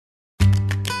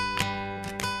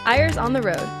Eyres on the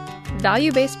Road,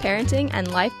 value-based parenting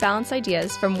and life balance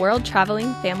ideas from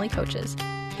world-traveling family coaches.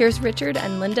 Here's Richard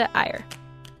and Linda Eyre.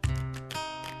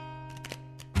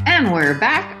 And we're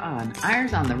back on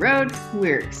Eyres on the Road.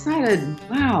 We're excited.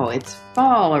 Wow, it's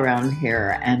fall around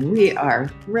here, and we are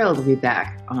thrilled to be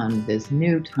back on this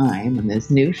new time and this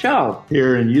new show.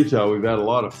 Here in Utah, we've had a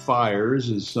lot of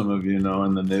fires, as some of you know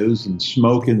in the news, and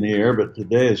smoke in the air, but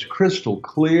today is crystal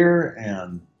clear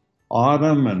and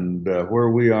autumn, and where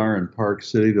we are in Park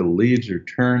City, the leaves are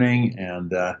turning, and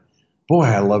boy,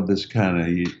 I love this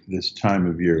time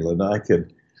of year, Linda.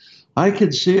 I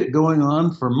could see it going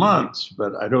on for months,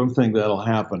 but I don't think that'll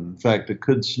happen. In fact, it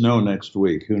could snow next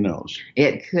week. Who knows?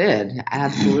 It could,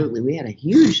 absolutely. We had a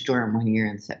huge storm one year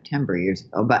in September years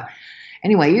ago, but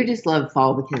anyway, you just love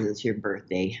fall because it's your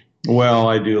birthday. Well,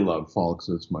 I do love fall because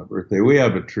it's my birthday. We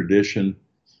have a tradition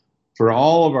for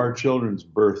all of our children's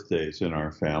birthdays in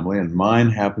our family, and mine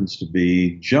happens to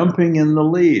be jumping in the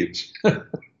leaves.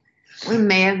 We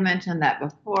may have mentioned that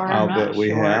before. I'll bet we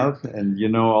have. And, you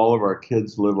know, all of our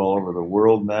kids live all over the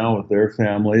world now with their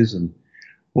families. And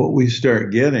what we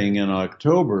start getting in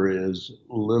October is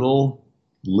little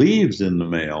leaves in the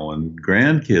mail and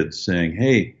grandkids saying,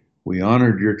 hey, we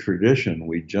honored your tradition.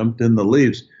 We jumped in the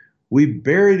leaves. We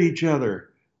buried each other.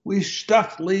 We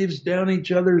stuffed leaves down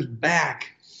each other's back.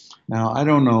 Now, I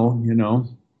don't know,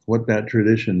 what that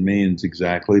tradition means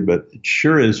exactly, but it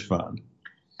sure is fun.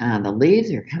 The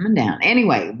leaves are coming down.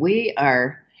 Anyway, we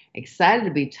are excited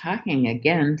to be talking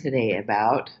again today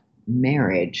about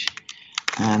marriage.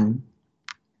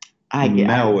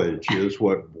 Marriage is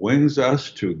what brings us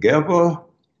together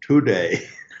today.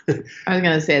 I was going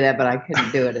to say that, but I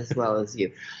couldn't do it as well as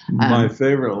you. My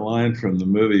favorite line from the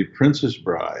movie Princess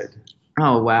Bride.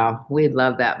 Oh, wow. We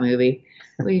love that movie.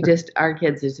 Our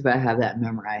kids just about have that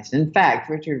memorized. In fact,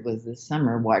 Richard was this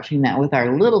summer watching that with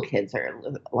our little kids, our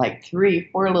like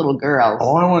 3-4 little girls.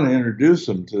 Oh, I want to introduce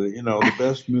them to, the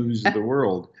best movies of the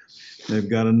world. They've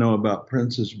got to know about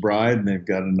Princess Bride, and they've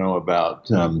got to know about,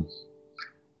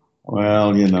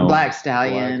 Black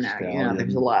Stallion.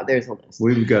 There's a lot. There's a list.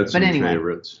 We've got some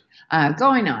favorites.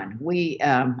 Going on, we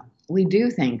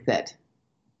do think that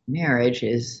marriage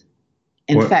is,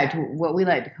 in fact, what we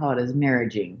like to call it is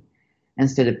marriaging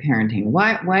instead of parenting.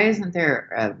 Why isn't there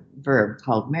a verb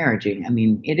called marriaging? I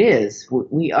mean, it is.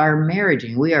 We are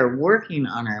marriaging. We are working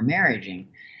on our marriaging.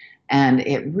 And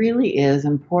it really is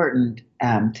important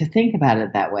to think about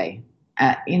it that way.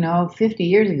 50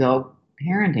 years ago,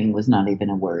 parenting was not even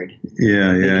a word.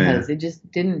 Yeah. Because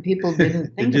people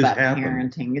didn't think about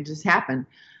parenting. It just happened.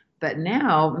 But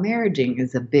now, marriaging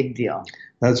is a big deal.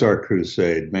 That's our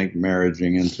crusade. Make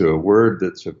marriaging into a word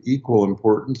that's of equal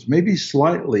importance, maybe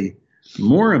slightly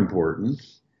more important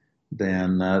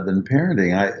than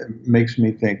parenting. It makes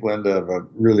me think, Linda, of a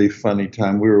really funny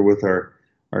time. We were with our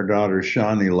daughter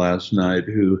Shawnee last night,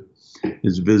 who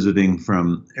is visiting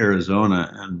from Arizona,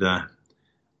 and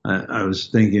I was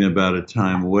thinking about a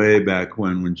time way back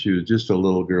when she was just a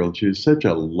little girl. She was such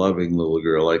a loving little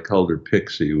girl. I called her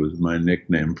Pixie, was my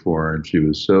nickname for her, and she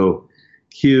was so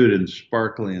cute and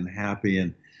sparkly and happy.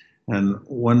 And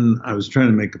when I was trying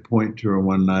to make a point to her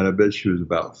one night, I bet she was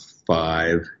about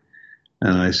 5,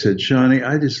 and I said, Shawnee,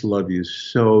 I just love you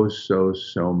so, so,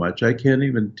 so much. I can't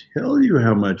even tell you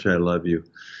how much I love you.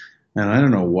 And I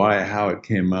don't know how it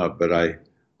came up, but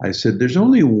I said, there's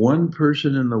only one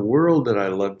person in the world that I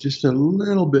love just a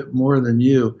little bit more than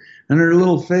you. And her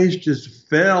little face just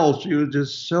fell. She was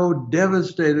just so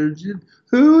devastated. She said,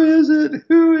 who is it?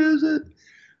 Who is it?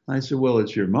 I said, well,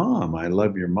 it's your mom. I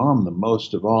love your mom the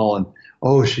most of all. And,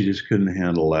 she just couldn't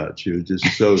handle that. She was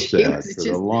just so sad for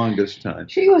the longest time.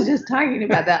 She was just talking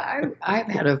about that. I've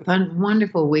had a fun,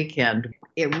 wonderful weekend.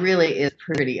 It really is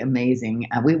pretty amazing.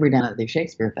 We were down at the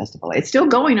Shakespeare Festival. It's still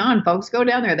going on, folks. Go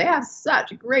down there. They have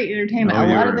such great entertainment. A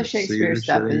lot of the Shakespeare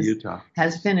stuff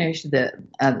has finished. The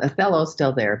Othello's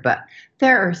still there, but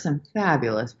there are some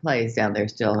fabulous plays down there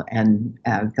still, and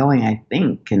going, I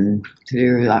think,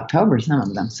 through October, some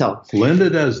of them. So Linda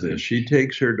does this. She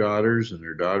takes her daughters and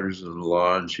her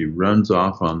daughters-in-law, and she runs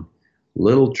off on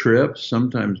little trips,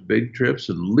 sometimes big trips,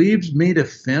 and leaves me to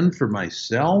fend for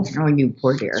myself. Oh, you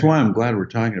poor dear. That's why I'm glad we're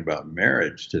talking about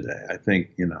marriage today. I think,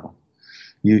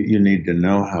 you need to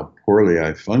know how poorly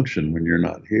I function when you're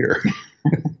not here.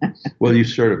 Well, you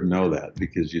sort of know that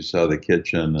because you saw the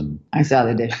kitchen and I saw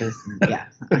the dishes. Yeah,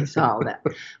 I saw all that.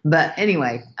 But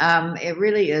anyway, it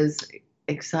really is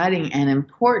exciting and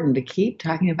important to keep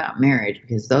talking about marriage,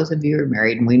 because those of you who are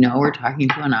married, and we know we're talking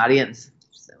to an audience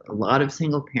a lot of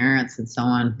single parents and so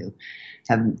on who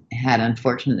have had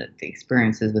unfortunate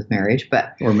experiences with marriage,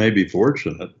 or maybe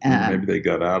fortunate. Maybe they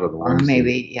got out of the or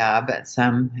maybe, but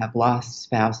some have lost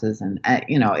spouses, and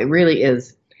it really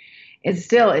is. It's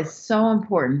so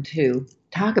important to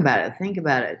talk about it, think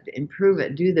about it, improve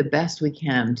it, do the best we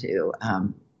can to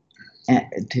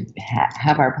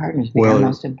have our partners be our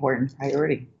most important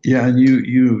priority. Yeah, and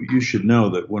you should know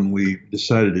that when we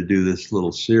decided to do this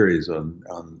little series on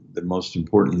the most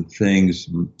important things,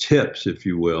 tips, if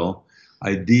you will,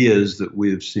 ideas that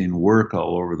we have seen work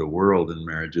all over the world in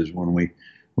marriages, when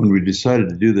we decided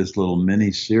to do this little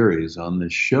mini series on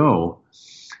this show,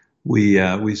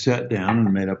 we sat down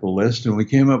and made up a list, and we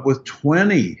came up with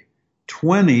 20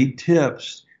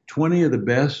 tips, 20 of the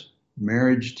best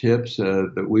marriage tips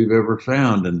that we've ever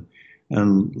found.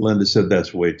 And Linda said,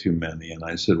 that's way too many. And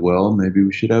I said, well, maybe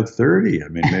we should have 30. I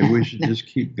mean, maybe we should just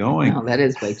keep going. No, that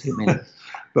is way too many.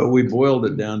 But we boiled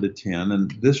it down to 10.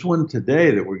 And this one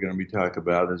today that we're going to be talking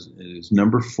about is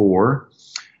number 4.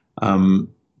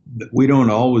 We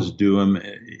don't always do them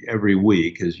every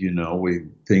week. As you know,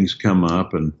 things come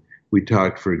up, and we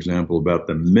talked, for example, about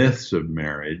the myths of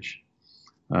marriage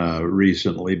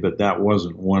recently, but that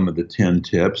wasn't one of the 10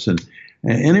 tips. And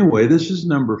anyway, this is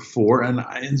number 4. And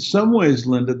in some ways,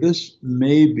 Linda, this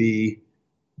may be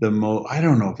the most, I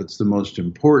don't know if it's the most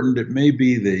important. It may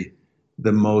be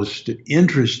the most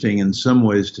interesting in some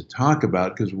ways to talk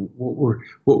about, because what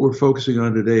we're focusing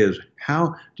on today is how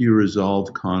do you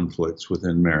resolve conflicts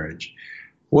within marriage?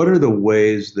 What are the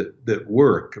ways that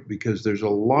work? Because there's a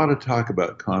lot of talk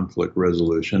about conflict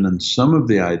resolution, and some of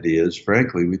the ideas,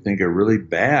 frankly, we think are really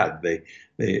bad. They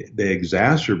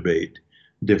exacerbate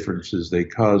differences. They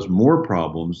cause more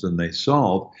problems than they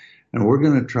solve. And we're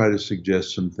going to try to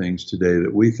suggest some things today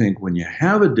that we think when you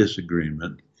have a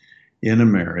disagreement in a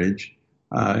marriage,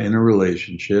 in a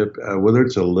relationship, whether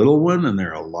it's a little one, and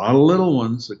there are a lot of little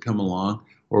ones that come along,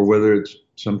 or whether it's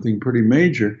something pretty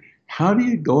major, how do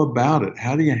you go about it?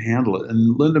 How do you handle it?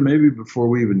 And Linda, maybe before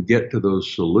we even get to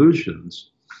those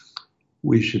solutions,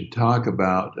 we should talk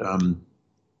about,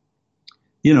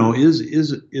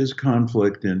 is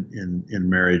conflict in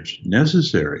marriage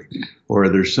necessary? Or are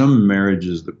there some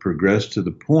marriages that progress to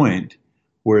the point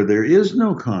where there is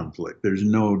no conflict, there's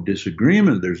no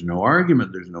disagreement, there's no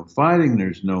argument, there's no fighting,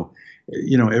 there's no,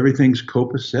 everything's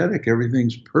copacetic,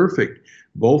 everything's perfect.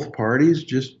 Both parties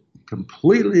just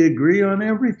completely agree on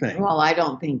everything. Well, I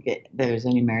don't think there's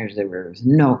any marriage that there's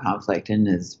no conflict and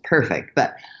is perfect,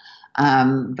 but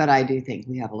I do think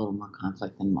we have a little more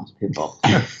conflict than most people.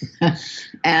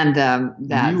 And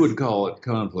you would call it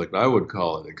conflict. I would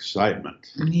call it excitement.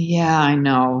 Yeah, I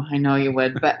know you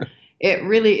would, but it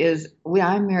really is.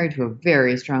 I'm married to a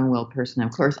very strong-willed person.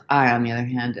 Of course, I, on the other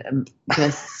hand, am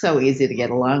just so easy to get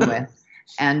along with.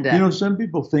 And some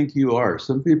people think you are.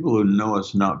 Some people who know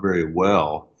us not very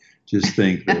well just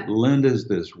think that Linda's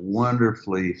this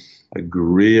wonderfully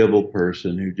agreeable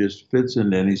person who just fits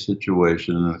into any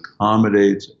situation and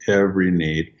accommodates every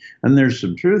need. And there's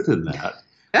some truth in that.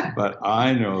 But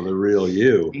I know the real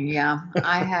you. Yeah,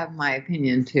 I have my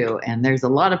opinion too. And there's a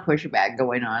lot of pushback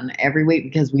going on every week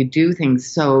because we do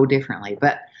things so differently.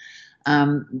 But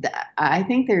I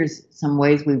think there's some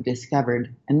ways we've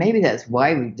discovered, and maybe that's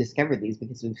why we've discovered these,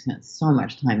 because we've spent so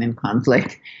much time in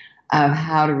conflict, of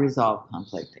how to resolve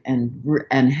conflict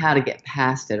and how to get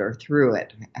past it or through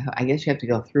it. I guess you have to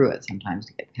go through it sometimes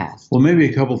to get past. Well, maybe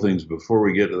a couple things before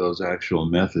we get to those actual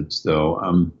methods,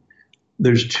 though.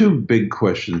 There's 2 big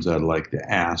questions I'd like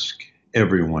to ask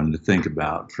everyone to think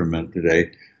about for a minute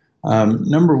today.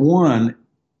 Number 1,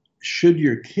 should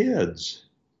your kids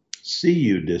see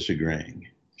you disagreeing?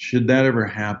 Should that ever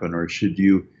happen, or should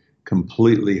you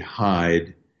completely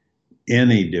hide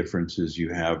any differences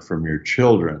you have from your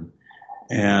children?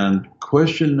 And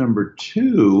question number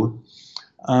 2,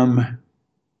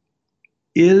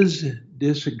 is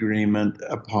disagreement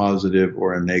a positive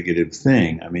or a negative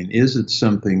thing? I mean, is it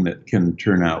something that can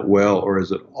turn out well, or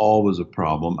is it always a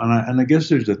problem? And I guess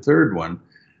there's a third one,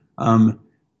 and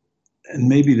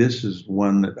maybe this is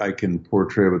one that I can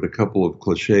portray with a couple of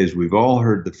cliches. We've all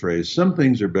heard the phrase, some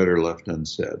things are better left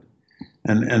unsaid.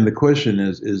 And the question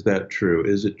is that true?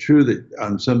 Is it true that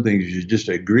on some things you just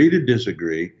agree to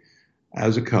disagree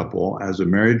as a couple, as a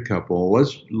married couple?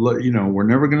 We're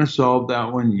never going to solve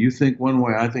that one. You think one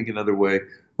way, I think another way.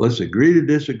 Let's agree to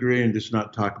disagree and just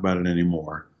not talk about it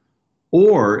anymore.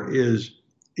 Or is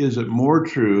it more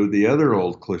true, the other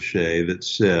old cliche that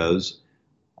says,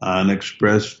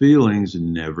 unexpressed feelings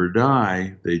never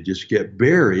die. They just get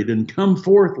buried and come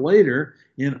forth later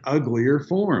in uglier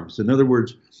forms. In other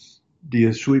words, do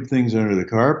you sweep things under the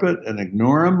carpet and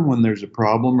ignore them when there's a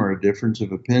problem or a difference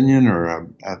of opinion or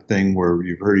a thing where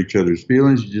you've hurt each other's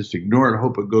feelings? You just ignore it,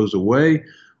 hope it goes away,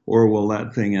 or will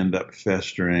that thing end up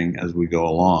festering as we go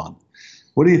along?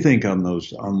 What do you think on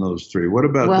those three? What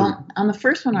about on the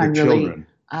first one, children?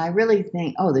 I really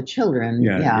think, the children,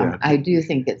 Yeah. I do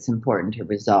think it's important to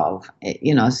resolve.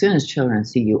 As soon as children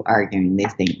see you arguing, they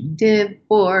think,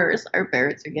 divorce, our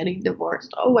parents are getting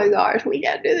divorced. Oh my gosh, we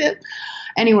can't do this.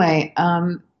 Anyway,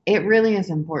 it really is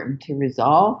important to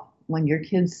resolve when your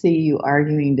kids see you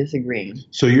arguing, disagreeing.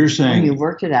 So you're saying when you've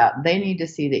worked it out, they need to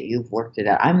see that you've worked it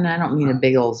out. I don't mean a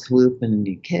big old swoop and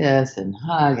you kiss and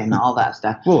hug and all that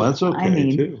stuff. Well, that's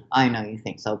okay too. I know you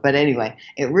think so, but anyway,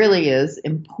 it really is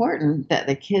important that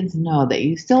the kids know that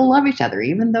you still love each other,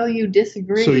 even though you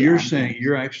disagree. So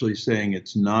you're actually saying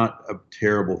it's not a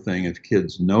terrible thing if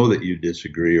kids know that you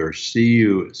disagree or see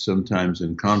you sometimes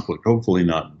in conflict. Hopefully,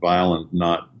 not violent,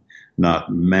 not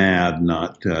mad,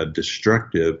 not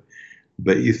destructive.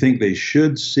 But you think they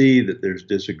should see that there's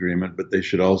disagreement, but they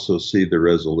should also see the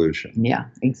resolution. Yeah,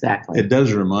 exactly. It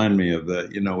does remind me of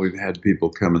that. We've had people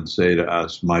come and say to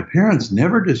us, my parents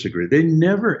never disagreed. They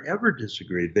never, ever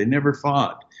disagreed. They never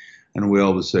fought. And we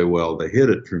always say, well, they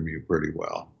hid it from you pretty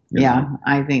well. Yeah,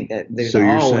 I think that there's so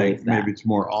you're always saying that. Maybe it's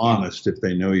more honest if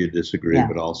they know you disagree,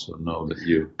 but also know that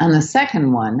you. On the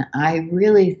second one, I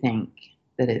really think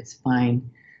that it's fine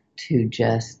to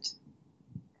just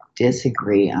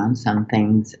disagree on some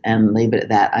things and leave it at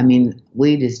that. I mean,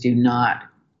 we just do not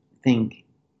think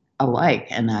alike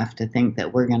enough to think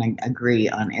that we're going to agree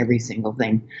on every single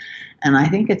thing. And I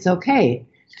think it's okay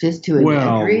just to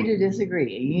agree to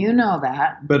disagree. You know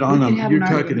that. But you're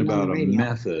talking about a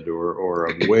method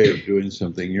or a way of doing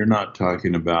something. You're not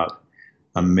talking about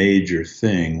a major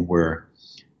thing where,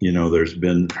 there's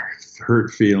been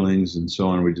hurt feelings and so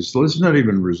on. Let's not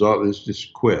even resolve. Let's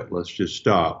just quit. Let's just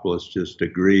stop. Let's just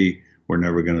agree we're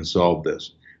never going to solve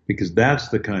this. Because that's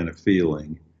the kind of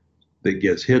feeling that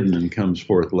gets hidden and comes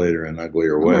forth later in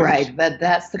uglier ways. Right, but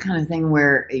that's the kind of thing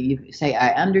where you say,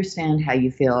 I understand how you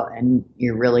feel and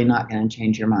you're really not going to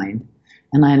change your mind.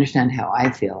 And I understand how I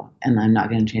feel and I'm not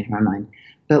going to change my mind.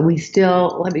 But we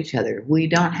still love each other. We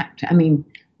don't have to. I mean,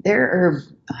 there are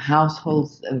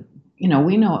households of,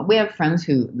 we have friends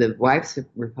who the wife's a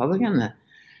Republican,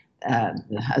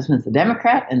 the husband's a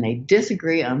Democrat, and they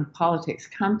disagree on politics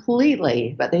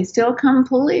completely, but they still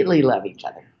completely love each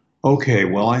other. Okay,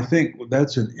 well, I think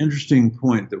that's an interesting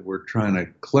point that we're trying to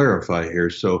clarify here.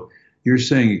 So you're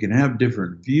saying you can have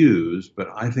different views, but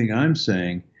I think I'm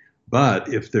saying,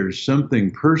 but if there's something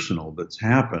personal that's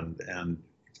happened and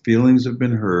feelings have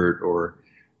been hurt or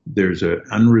there's an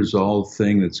unresolved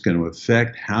thing that's going to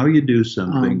affect how you do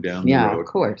something down the road. Yeah, of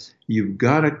course. You've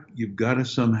got to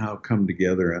somehow come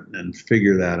together and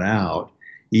figure that out,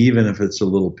 even if it's a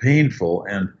little painful.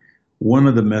 And one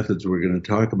of the methods we're going to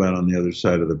talk about on the other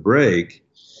side of the break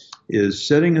is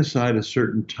setting aside a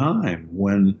certain time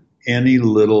when any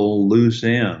little loose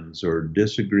ends or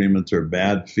disagreements or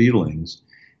bad feelings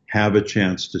have a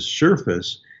chance to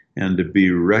surface and to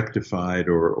be rectified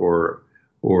or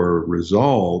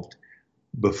resolved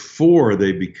before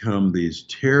they become these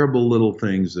terrible little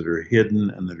things that are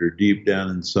hidden and that are deep down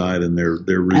inside and they're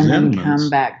resentments. And then come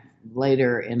back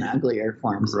later in uglier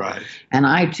forms. Right. And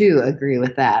I too agree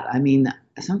with that. I mean,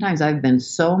 sometimes I've been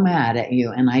so mad at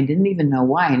you and I didn't even know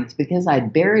why. And it's because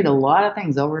I'd buried a lot of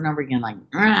things over and over again, like,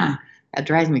 that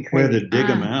drives me crazy. We have to dig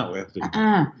them out. We have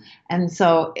to. And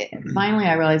so finally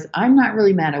I realized I'm not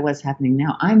really mad at what's happening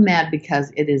now. I'm mad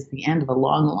because it is the end of a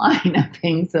long line of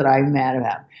things that I'm mad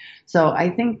about. So I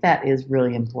think that is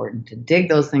really important to dig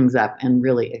those things up and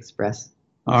really express.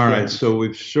 All right. So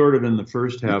we've sort of in the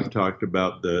first half talked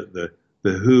about the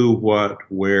who, what,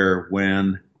 where,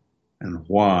 when, and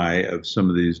why of some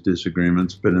of these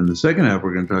disagreements. But in the second half,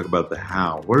 we're going to talk about the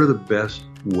how. What are the best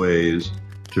ways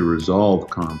to resolve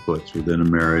conflicts within a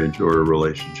marriage or a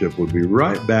relationship? We'll be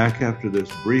right back after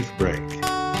this brief break.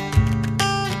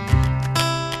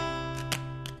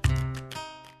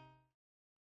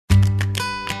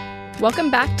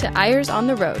 Welcome back to Eyre's on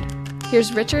the Road.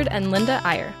 Here's Richard and Linda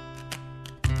Eyre.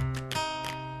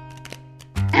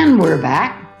 And we're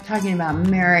back talking about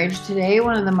marriage today,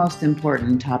 one of the most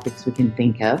important topics we can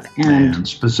think of. And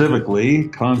specifically,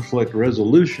 conflict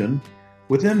resolution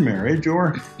within marriage,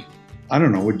 or I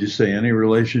don't know, would you say any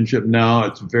relationship? No,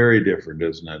 it's very different,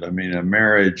 isn't it? I mean, a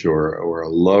marriage or a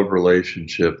love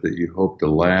relationship that you hope to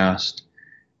last,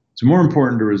 it's more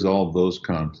important to resolve those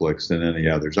conflicts than any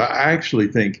others. I actually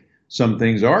think some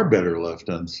things are better left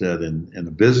unsaid in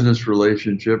a business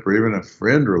relationship or even a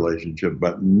friend relationship,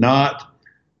 but not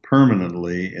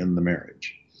permanently in the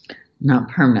marriage. not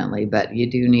permanently, but you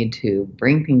do need to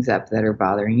bring things up that are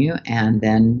bothering you and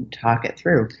then talk it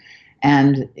through.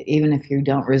 And even if you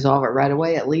don't resolve it right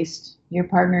away, at least your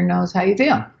partner knows how you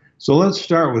feel. So let's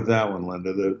start with that one,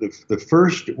 Linda. The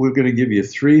first, we're going to give you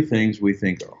 3 things we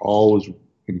think are always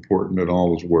important and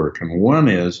always work. And one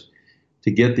is to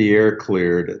get the air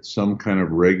cleared at some kind of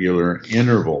regular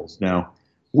intervals. Now,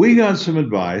 we got some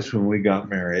advice when we got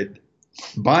married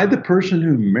by the person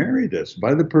who married us,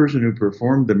 by the person who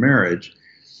performed the marriage,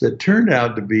 that turned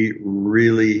out to be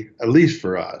really, at least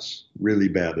for us, really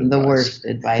bad advice. The worst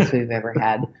advice we've ever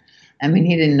had. I mean,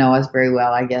 he didn't know us very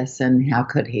well, I guess, and how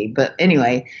could he? But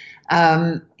anyway,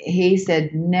 he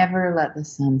said, never let the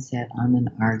sun set on an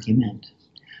argument.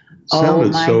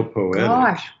 Sounded so poetic.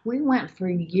 Gosh, we went for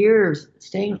years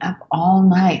staying up all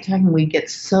night talking. We get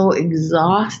so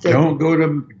exhausted. Don't go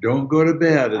to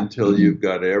bed until you've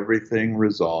got everything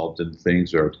resolved and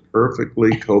things are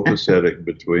perfectly copacetic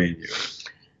between you.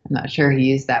 I'm not sure he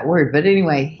used that word, but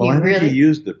anyway, I think he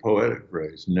used the poetic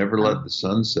phrase, never let the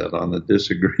sun set on a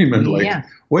disagreement. Like,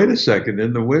 wait a second,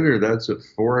 in the winter, that's at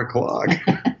 4 o'clock.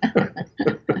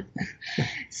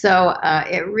 So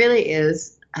it really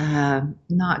is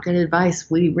not good advice.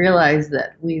 We realized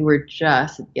that we were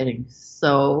just getting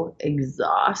so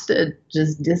exhausted,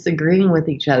 just disagreeing with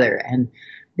each other and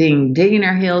digging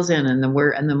our heels in. And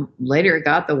the later it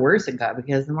got, the worse it got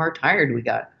because the more tired we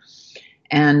got.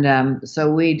 And so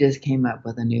we just came up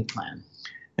with a new plan.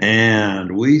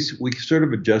 And we sort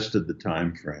of adjusted the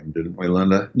time frame, didn't we,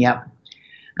 Linda? Yep.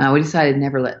 We decided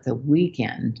never let the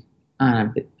weekend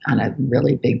on a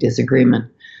really big disagreement.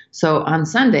 So on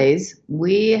Sundays,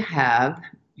 we have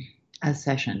a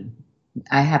session.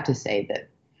 I have to say that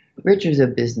Richard's a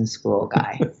business school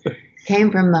guy.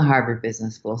 Came from the Harvard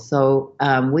Business School. So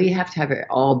we have to have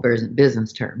all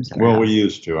business terms. Well, we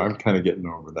used to. I'm kind of getting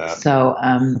over that. So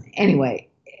anyway,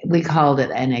 we called it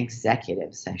an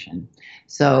executive session.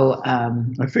 So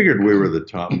I figured we were the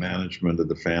top management of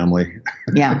the family.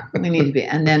 Yeah, we need to be.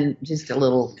 And then just a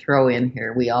little throw in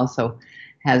here. We also,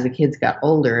 as the kids got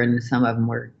older and some of them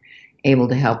were able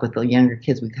to help with the younger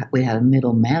kids, we had a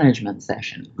middle management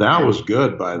session. That was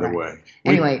good, by the way.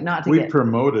 Anyway, we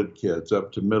promoted kids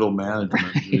up to middle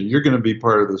management. Right. You're going to be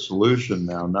part of the solution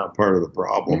now, not part of the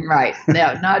problem. Right.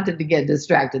 Now, not to get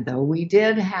distracted, though. We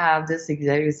did have this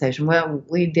executive session. Well,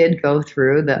 we did go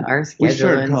through our schedule and so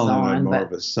on. We started calling it more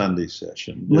of a Sunday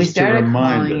session. We started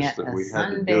calling it that we had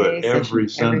to do it every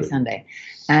Sunday.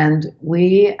 And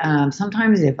we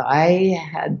sometimes if I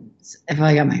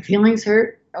got my feelings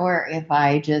hurt, or if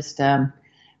I just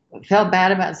felt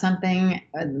bad about something,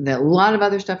 a lot of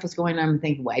other stuff was going on, I'm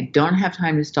thinking, well, I don't have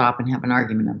time to stop and have an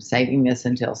argument. I'm saving this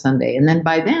until Sunday. And then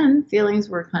by then, feelings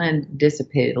were kind of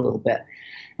dissipated a little bit.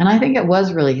 And I think it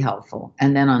was really helpful.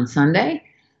 And then on Sunday,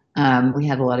 we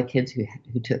had a lot of kids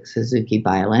who took Suzuki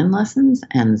violin lessons.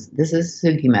 And this is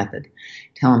Suzuki method.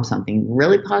 Tell them something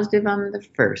really positive on the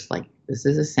first, like this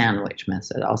is a sandwich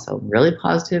method. Also really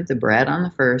positive, the bread on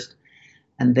the first.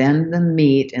 And then the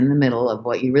meat in the middle of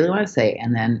what you really want to say,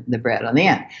 and then the bread on the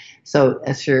end. So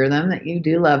assure them that you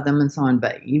do love them and so on,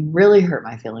 but you really hurt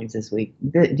my feelings this week.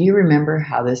 Do you remember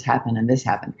how this happened and this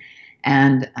happened?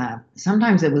 And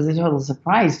sometimes it was a total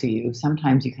surprise to you.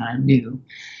 Sometimes you kind of knew.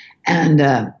 And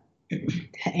to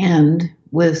end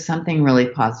with something really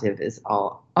positive is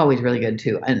always really good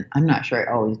too. And I'm not sure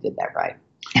I always did that right.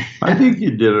 I think you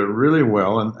did it really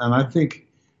well. And I think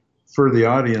for the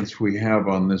audience we have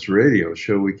on this radio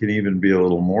show, we can even be a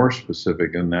little more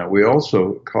specific in that. We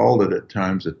also called it at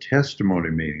times a testimony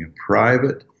meeting, a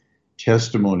private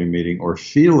testimony meeting or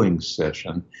feelings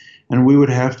session. And we would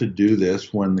have to do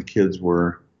this when the kids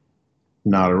were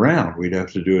not around. We'd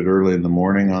have to do it early in the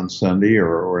morning on Sunday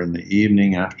or in the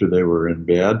evening after they were in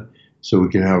bed. So we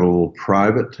could have a little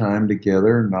private time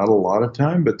together, not a lot of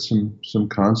time, but some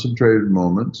concentrated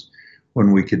moments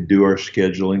when we could do our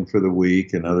scheduling for the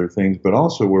week and other things, but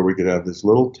also where we could have this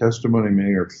little testimony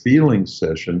meeting or feelings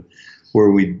session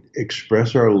where we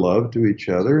express our love to each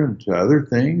other and to other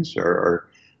things, our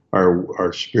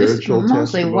spiritual just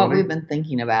mostly testimony. What we've been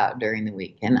thinking about during the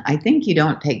week. And I think you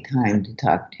don't take time to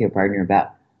talk to your partner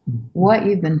about what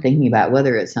you've been thinking about,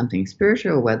 whether it's something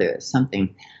spiritual, whether it's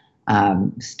something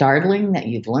startling that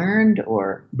you've learned,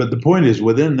 or. But the point is,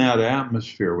 within that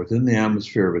atmosphere, within the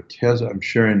atmosphere of I'm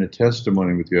sharing a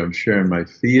testimony with you, I'm sharing my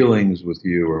feelings with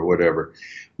you, or whatever.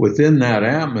 Within that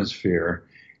atmosphere,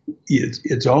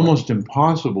 it's almost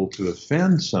impossible to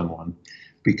offend someone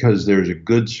because there's a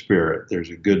good spirit, there's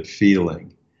a good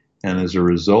feeling, and as a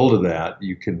result of that,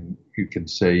 you can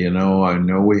say, I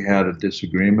know we had a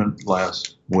disagreement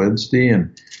last Wednesday,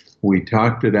 and we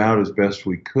talked it out as best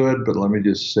we could, but let me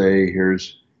just say,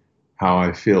 here's how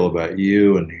I feel about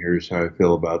you, and here's how I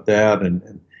feel about that.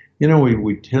 And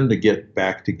we tend to get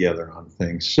back together on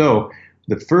things. So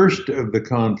the first of the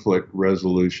conflict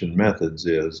resolution methods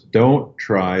is don't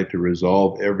try to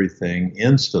resolve everything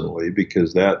instantly,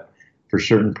 because that, for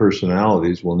certain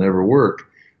personalities, will never work.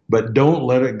 But don't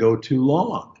let it go too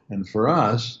long. And for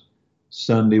us,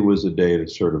 Sunday was a day to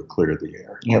sort of clear the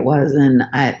air. It was. And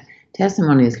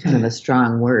testimony is kind of a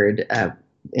strong word.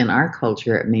 In our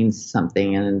culture, it means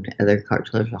something, and in other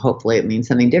cultures, hopefully it means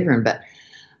something different. But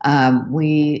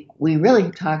we really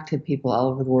talk to people all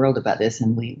over the world about this,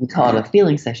 and we call it a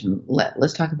feeling session.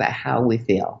 Let's talk about how we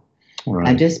feel. Right.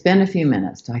 And just spend a few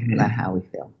minutes talking about how we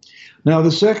feel. Now,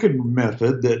 the second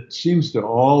method that seems to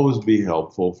always be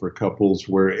helpful for couples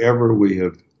wherever we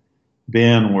have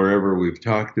been, wherever we've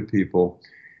talked to people,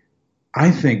 I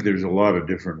think there's a lot of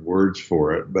different words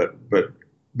for it, but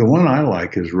the one I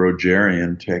like is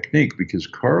Rogerian technique, because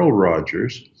Carl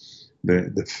Rogers,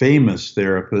 the famous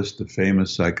therapist, the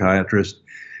famous psychiatrist,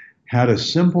 had a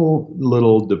simple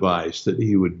little device that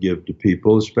he would give to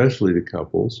people, especially to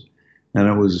couples. And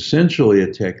it was essentially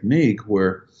a technique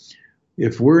where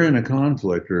if we're in a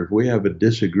conflict or if we have a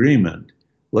disagreement,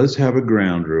 let's have a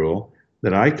ground rule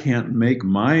that I can't make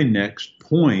my next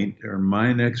point or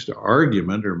my next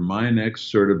argument or my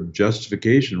next sort of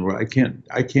justification where I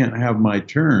can't have my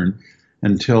turn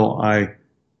until I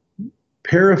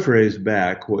paraphrase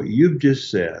back what you've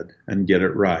just said and get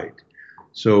it right.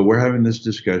 So we're having this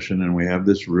discussion and we have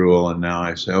this rule, and now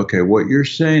I say, okay, what you're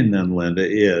saying then, Linda,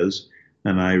 is,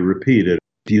 and I repeat it.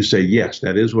 If you say, yes,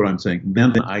 that is what I'm saying,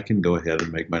 then I can go ahead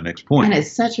and make my next point. And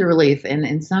it's such a relief. And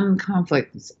in some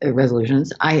conflict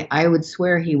resolutions, I would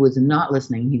swear he was not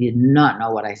listening. He did not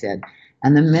know what I said.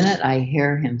 And the minute I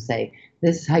hear him say,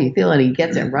 this is how you feel, and he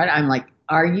gets it right, I'm like,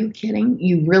 are you kidding?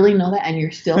 You really know that? And you're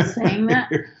still saying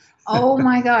that? Oh,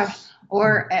 my gosh.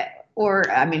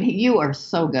 Or, I mean, you are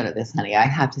so good at this, honey. I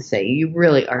have to say, you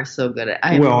really are so good at it.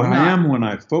 I am when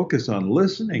I focus on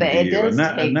listening to you, and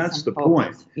that's the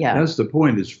point. Yeah. That's the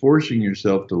point, is forcing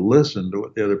yourself to listen to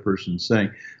what the other person's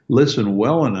saying. Listen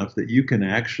well enough that you can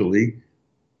actually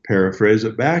paraphrase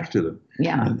it back to them.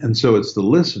 Yeah. And so it's the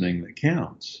listening that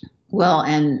counts. Well,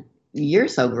 and you're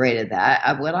so great at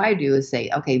that. What I do is say,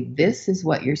 okay, this is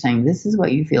what you're saying. This is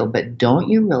what you feel. But don't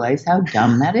you realize how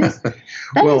dumb that is? That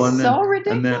is so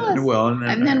ridiculous.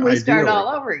 And then we start all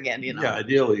over again, you know. Yeah,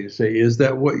 ideally you say, is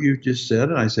that what you just said?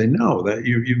 And I say, no, that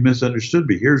you've misunderstood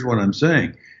me. Here's what I'm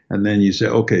saying. And then you say,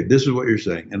 okay, this is what you're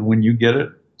saying. And when you get it,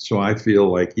 so I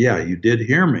feel like, yeah, you did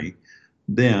hear me,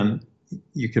 then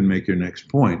you can make your next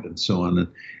point, and so on. And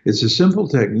it's a simple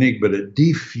technique, but it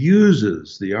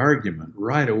defuses the argument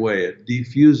right away. It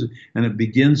defuses, and it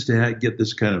begins to get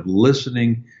this kind of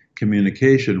listening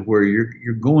communication where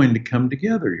you're going to come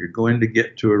together. You're going to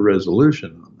get to a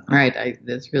resolution on that. Right.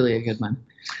 That's really a good one.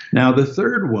 Now, the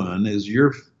third one is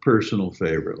your personal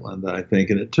favorite, Linda, I think,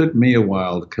 and it took me a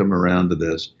while to come around to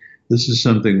this. This is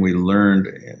something we learned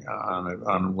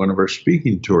on one of our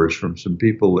speaking tours from some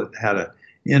people that had an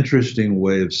interesting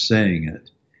way of saying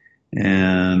it.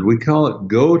 And we call it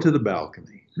go to the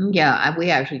balcony. Yeah, we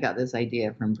actually got this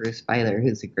idea from Bruce Feiler,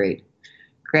 who's a great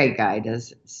guy,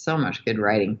 does so much good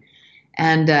writing.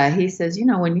 And he says,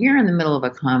 when you're in the middle of a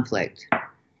conflict,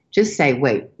 just say,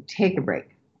 wait, take a break.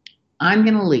 I'm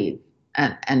going to leave.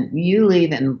 And you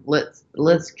leave, and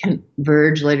let's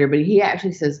converge later. But he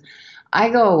actually says, I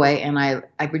go away and I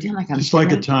pretend like I'm just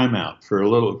like a timeout for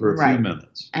a few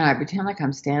minutes. And I pretend like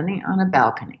I'm standing on a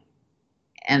balcony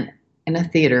and in a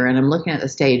theater, and I'm looking at the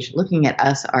stage, looking at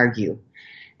us argue.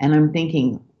 And I'm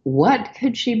thinking, what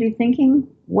could she be thinking?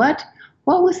 What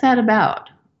was that about?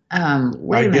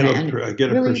 Wait a minute. I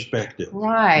get a perspective.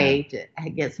 Right. Yeah. I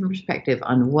get some perspective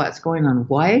on what's going on.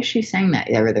 Why is she saying that?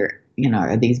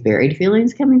 Are these buried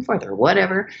feelings coming forth or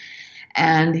whatever?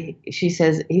 And he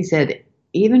said,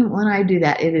 even when I do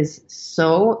that, it is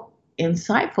so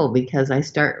insightful because I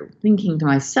start thinking to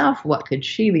myself, what could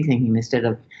she be thinking, instead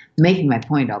of making my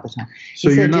point all the time. So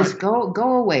he said, just go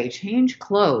away, change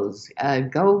clothes,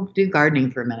 go do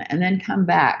gardening for a minute, and then come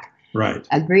back. Right.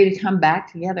 Agree to come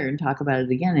back together and talk about it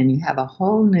again, and you have a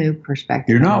whole new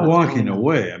perspective. You're not walking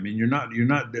away. I mean, you're not.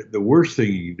 The worst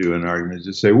thing you can do in an argument is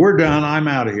just say, "We're done. I'm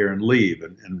out of here," and leave,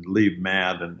 and leave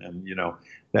mad, and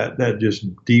that just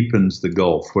deepens the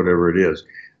gulf, whatever it is.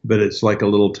 But it's like a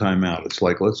little timeout. It's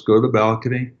like, let's go to the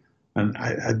balcony. And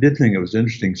I did think it was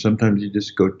interesting. Sometimes you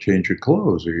just go change your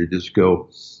clothes, or you just go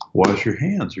wash your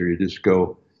hands, or you just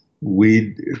go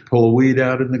pull a weed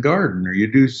out in the garden, or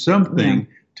you do something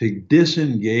to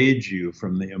disengage you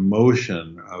from the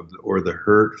emotion or the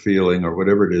hurt feeling or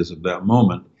whatever it is of that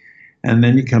moment. And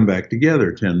then you come back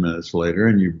together 10 minutes later,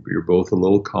 and you're both a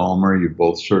little calmer. You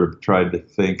both sort of tried to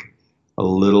think a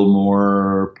little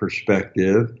more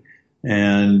perspective,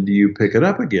 and you pick it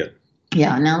up again.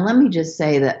 Yeah. Now, let me just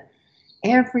say that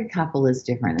every couple is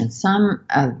different, and some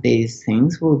of these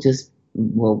things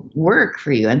will work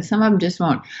for you, and some of them just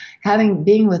won't.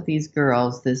 Being with these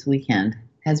girls this weekend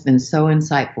has been so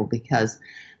insightful because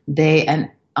and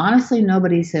honestly,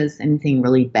 nobody says anything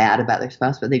really bad about their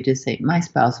spouse, but they just say, my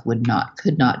spouse could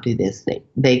not do this.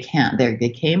 They can't. They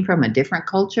came from a different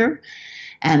culture,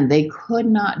 and they could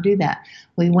not do that.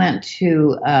 We went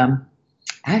to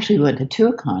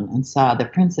Tuacahn and saw the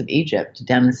Prince of Egypt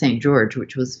down in St. George,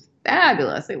 which was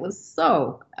fabulous. It was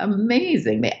so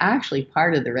amazing. They actually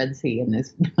parted the Red Sea in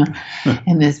this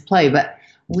in this play, but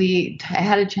we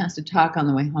had a chance to talk on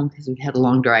the way home because we had a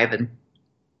long drive,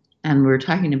 and we were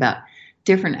talking about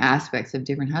different aspects of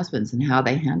different husbands and how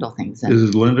they handle things. This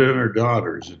is Linda and her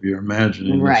daughters, if you're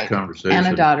imagining this conversation. And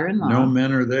a daughter-in-law. No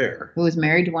men are there. Who was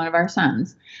married to one of our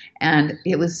sons. And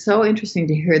it was so interesting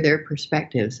to hear their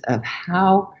perspectives of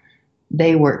how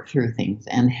they work through things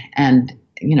and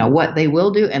what they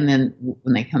will do. And then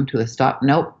when they come to a stop,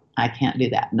 nope, I can't do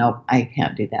that. Nope, I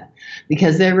can't do that.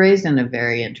 Because they're raised in a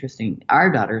very interesting, our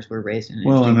daughters were raised in an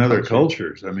interesting in other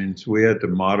cultures. I mean, so we had to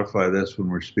modify this when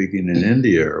we're speaking in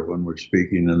India or when we're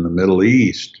speaking in the Middle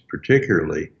East,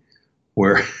 particularly,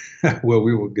 where, well,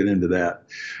 we won't get into that.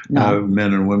 No.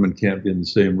 Men and women can't be in the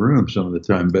same room some of the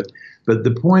time. But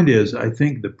the point is, I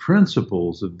think the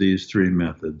principles of these three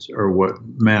methods are what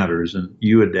matters, and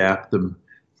you adapt them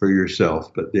for yourself.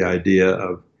 But the idea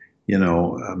of,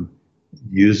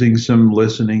 using some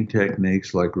listening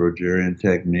techniques like Rogerian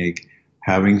technique,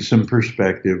 having some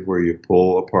perspective where you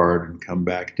pull apart and come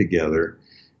back together,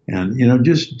 and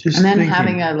just and then thinking,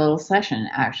 having a little session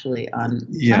actually on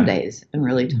Sundays and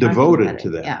really devoted to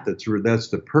that. Yeah. That's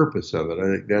the purpose of it.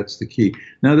 I think that's the key.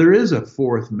 Now there is a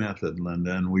fourth method,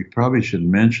 Linda, and we probably should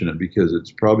mention it because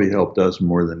it's probably helped us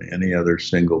more than any other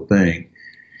single thing.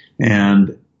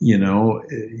 And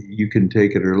you can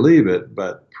take it or leave it,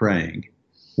 but praying.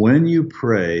 When you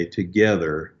pray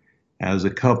together as a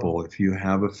couple, if you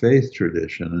have a faith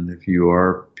tradition and if you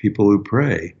are people who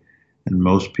pray, and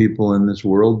most people in this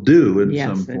world do in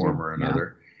some form or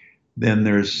another, then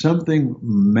there's something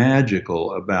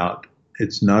magical about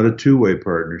it's not a two-way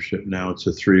partnership. Now it's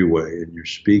a three-way, and you're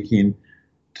speaking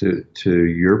to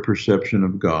your perception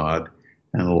of God,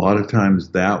 and a lot of times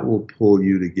that will pull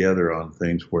you together on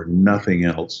things where nothing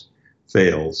else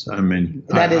fails. I mean,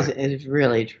 that is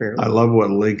really true. I love what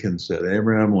Lincoln said.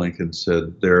 Abraham Lincoln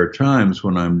said, there are times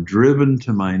when I'm driven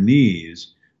to my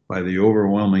knees by the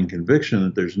overwhelming conviction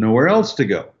that there's nowhere else to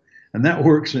go. And that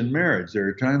works in marriage. There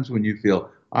are times when you feel,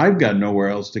 I've got nowhere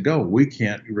else to go. We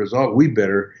can't resolve. We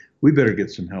better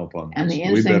get some help on this. And the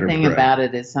interesting thing about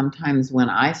it is sometimes when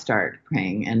I start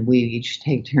praying and we each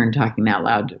take turn talking out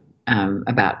loud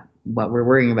about what we're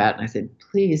worrying about, and I said,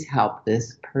 please help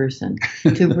this person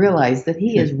to realize that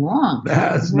he is wrong.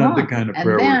 That's not the kind of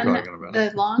prayer we're talking about.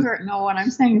 What I'm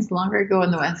saying is the longer I go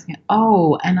in the West,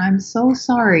 and I'm so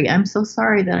sorry. I'm so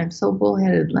sorry that I'm so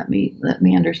bullheaded. Let me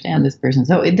understand this person.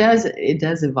 So it does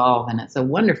evolve, and it's a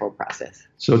wonderful process.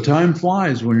 So time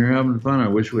flies when you're having fun. I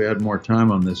wish we had more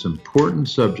time on this important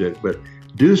subject, but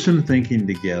do some thinking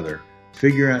together.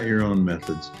 Figure out your own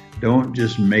methods. Don't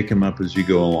just make them up as you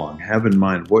go along. Have in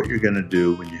mind what you're going to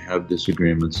do when you have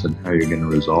disagreements and how you're going to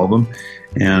resolve them.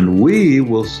 And we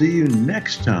will see you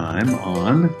next time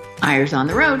on Eyres on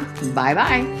the Road.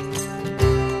 Bye-bye.